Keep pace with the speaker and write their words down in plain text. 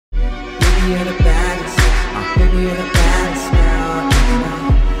Baby, you're the baddest. Baby, you're the baddest, girl.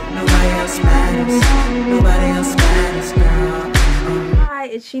 Nobody else matters. Nobody else matters, girl. Hi,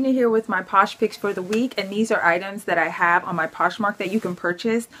 it's Sheena here with my Posh picks for the week, and these are items that I have on my Poshmark that you can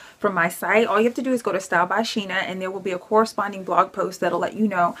purchase from my site. All you have to do is go to Style by Sheena, and there will be a corresponding blog post that'll let you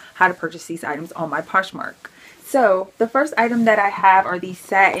know how to purchase these items on my Poshmark. So the first item that I have are these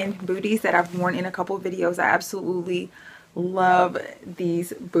satin booties that I've worn in a couple of videos. I absolutely love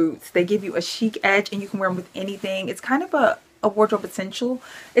these boots. They give you a chic edge and you can wear them with anything. It's kind of a wardrobe essential.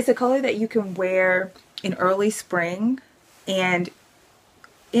 It's a color that you can wear in early spring and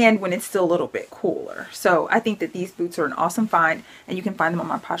when it's still a little bit cooler. So I think that these boots are an awesome find, and you can find them on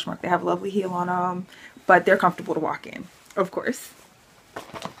my Poshmark. They have a lovely heel on them, but they're comfortable to walk in, of course.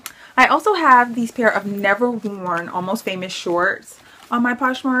 I also have these pair of never worn Almost Famous shorts on my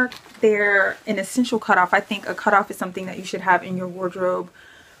Poshmark. They're an essential cutoff. I think a cutoff is something that you should have in your wardrobe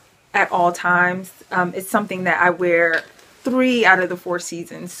at all times. It's something that I wear 3 out of the 4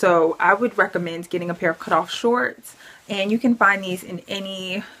 seasons. So I would recommend getting a pair of cutoff shorts. And you can find these in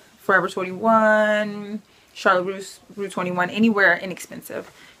any Forever 21, Charlotte Russe 21, anywhere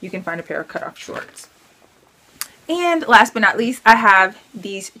inexpensive. You can find a pair of cutoff shorts. And last but not least, I have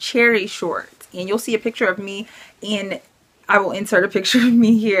these cherry shorts. And you'll see a picture of me I will insert a picture of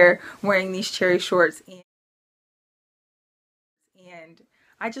me here wearing these cherry shorts. And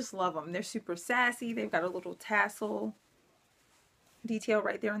I just love them. They're super sassy. They've got a little tassel detail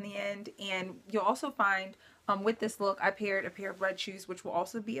right there on the end. And you'll also find with this look, I paired a pair of red shoes, which will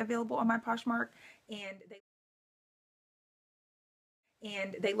also be available on my Poshmark, and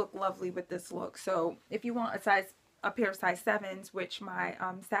they look lovely with this look. So if you want a pair of size 7s, which my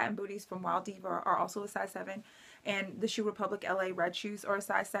satin booties from Wild Diva are also a size 7, and the Shoe Republic LA red shoes are a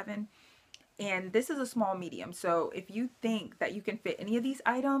size 7, and this is a small medium. So if you think that you can fit any of these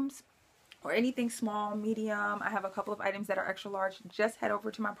items, or anything small, medium, I have a couple of items that are extra large, just head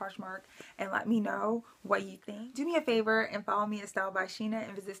over to my Poshmark and let me know what you think. Do me a favor and follow me at Style by Sheena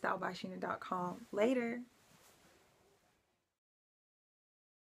and visit stylebySheena.com. Later.